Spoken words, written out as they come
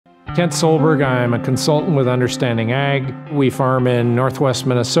Kent Solberg, I'm a consultant with Understanding Ag. We farm in northwest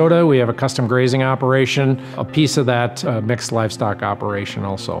Minnesota. We have a custom grazing operation, a piece of that mixed livestock operation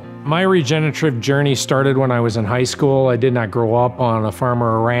also. My regenerative journey started when I was in high school. I did not grow up on a farm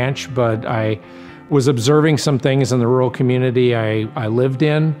or a ranch, but I was observing some things in the rural community I lived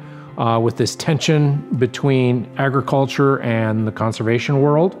in with this tension between agriculture and the conservation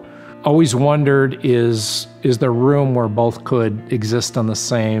world. Always wondered, is there room where both could exist on the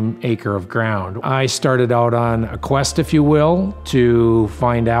same acre of ground? I started out on a quest, if you will, to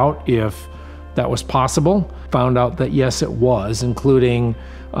find out if that was possible. Found out that yes, it was, including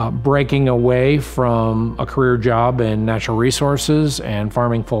breaking away from a career job in natural resources and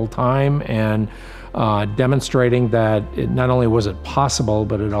farming full-time, and demonstrating that not only was it possible,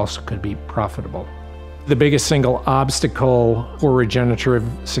 but it also could be profitable. The biggest single obstacle for regenerative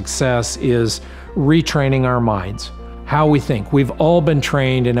success is retraining our minds, how we think. We've all been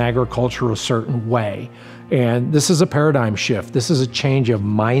trained in agriculture a certain way, and this is a paradigm shift. This is a change of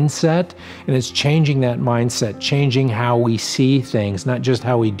mindset, and it's changing that mindset, changing how we see things, not just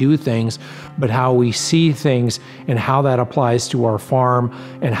how we do things, but how we see things and how that applies to our farm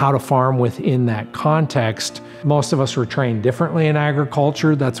and how to farm within that context. Most of us were trained differently in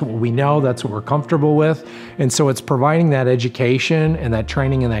agriculture. That's what we know, that's what we're comfortable with. And so it's providing that education and that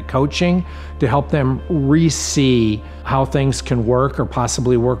training and that coaching to help them re-see how things can work or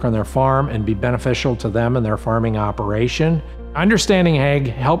possibly work on their farm and be beneficial to them and their farming operation. Understanding Ag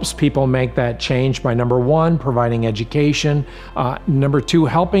helps people make that change by, number one, providing education, number two,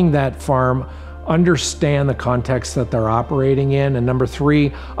 helping that farm understand the context that they're operating in, and number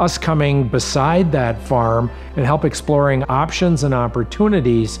three, us coming beside that farm and help exploring options and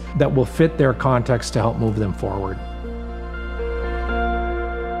opportunities that will fit their context to help move them forward.